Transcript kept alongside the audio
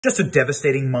Just a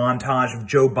devastating montage of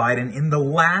Joe Biden in the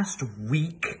last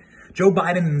week. Joe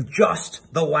Biden in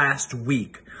just the last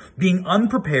week being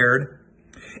unprepared,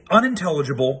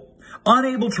 unintelligible,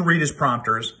 unable to read his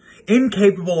prompters,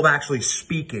 incapable of actually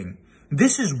speaking.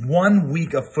 This is 1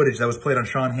 week of footage that was played on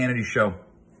Sean Hannity's show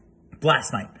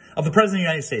last night of the President of the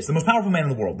United States, the most powerful man in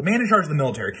the world, the man in charge of the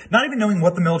military, not even knowing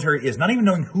what the military is, not even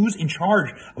knowing who's in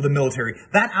charge of the military.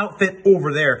 That outfit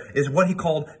over there is what he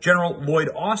called General Lloyd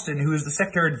Austin, who is the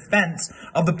Secretary of Defense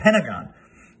of the Pentagon.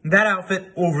 That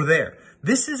outfit over there.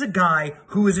 This is a guy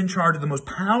who is in charge of the most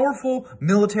powerful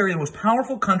military, the most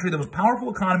powerful country, the most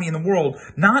powerful economy in the world,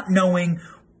 not knowing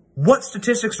what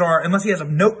statistics are unless he has a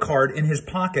note card in his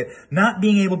pocket, not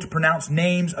being able to pronounce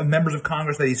names of members of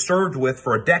Congress that he served with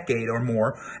for a decade or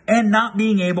more, and not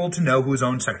being able to know who his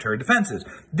own Secretary of Defense is.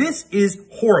 This is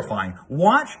horrifying.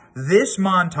 Watch this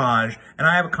montage, and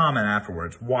I have a comment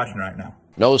afterwards. Watch it right now.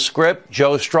 No script,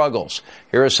 Joe struggles.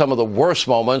 Here are some of the worst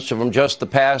moments from just the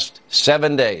past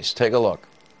 7 days. Take a look.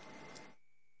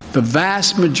 The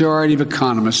vast majority of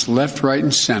economists, left, right,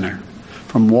 and center,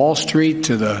 from Wall Street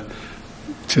to the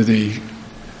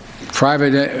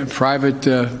private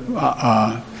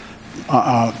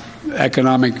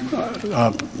economic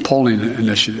polling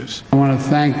initiatives. I want to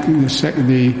thank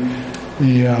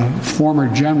the former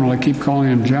general. I keep calling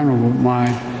him general, but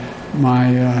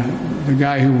the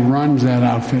guy who runs that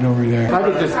outfit over there.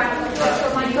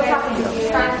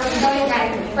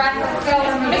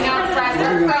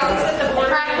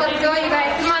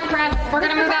 We're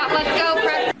going to move out. Let's go,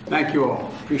 Press. Thank you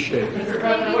all. Appreciate it.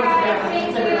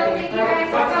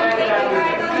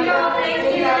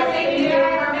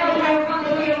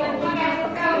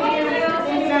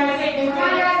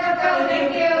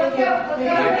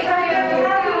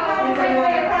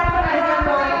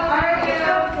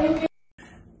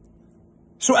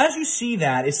 So as you see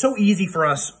that, it's so easy for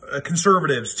us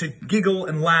conservatives to giggle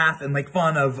and laugh and make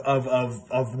fun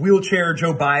of wheelchair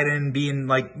Joe Biden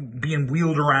being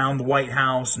wheeled around the White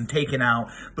House and taken out.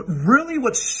 But really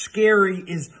what's scary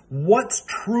is what's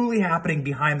truly happening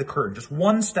behind the curtain, just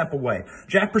one step away.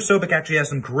 Jack Posobiec actually has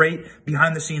some great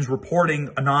behind-the-scenes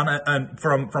reporting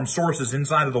from sources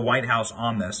inside of the White House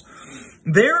on this.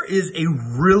 There is a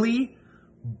really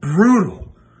brutal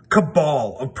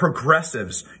cabal of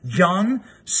progressives, young,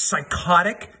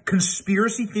 psychotic,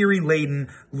 conspiracy theory-laden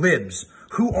libs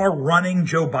who are running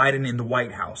Joe Biden in the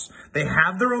White House. They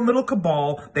have their own little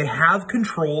cabal, they have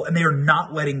control, and they are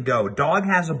not letting go. Dog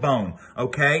has a bone,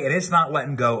 okay? And it's not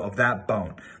letting go of that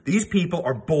bone. These people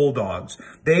are bulldogs.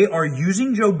 They are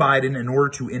using Joe Biden in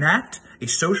order to enact a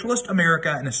socialist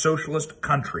America and a socialist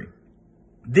country.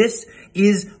 This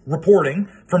is reporting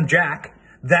from Jack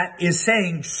that is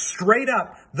saying straight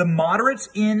up the moderates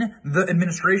in the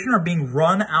administration are being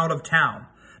run out of town.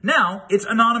 Now, it's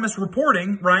anonymous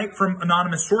reporting, right, from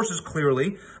anonymous sources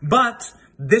clearly, but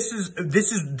this is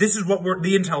what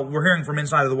the intel we're hearing from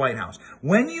inside of the White House.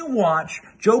 When you watch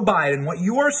Joe Biden, what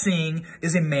you are seeing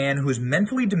is a man who is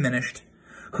mentally diminished,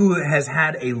 who has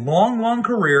had a long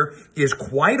career, is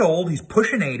quite old, he's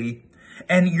pushing 80,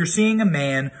 and you're seeing a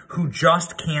man who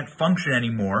just can't function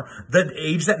anymore, the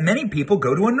age that many people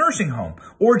go to a nursing home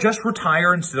or just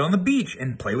retire and sit on the beach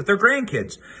and play with their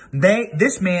grandkids.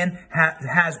 This man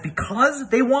has, because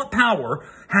they want power,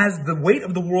 has the weight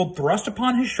of the world thrust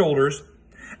upon his shoulders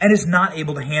and is not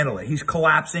able to handle it. He's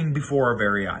collapsing before our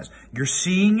very eyes. You're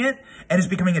seeing it, and it's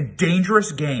becoming a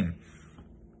dangerous game.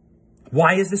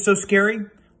 Why is this so scary?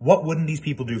 What wouldn't these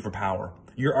people do for power?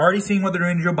 You're already seeing what they're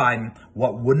doing to Joe Biden.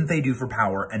 What wouldn't they do for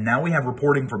power? And now we have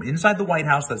reporting from inside the White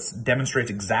House that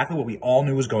demonstrates exactly what we all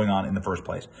knew was going on in the first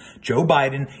place. Joe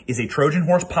Biden is a Trojan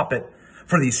horse puppet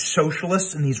for these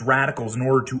socialists and these radicals in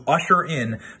order to usher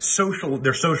in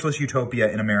their socialist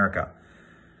utopia in America.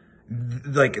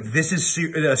 Like, this is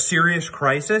a serious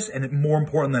crisis, and more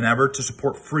important than ever to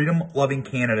support freedom-loving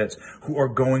candidates who are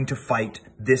going to fight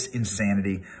this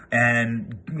insanity.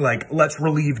 And let's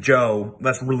relieve Joe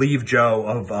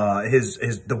of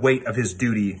the weight of his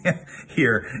duty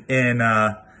here in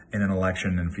an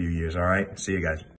election in a few years. All right, see you guys.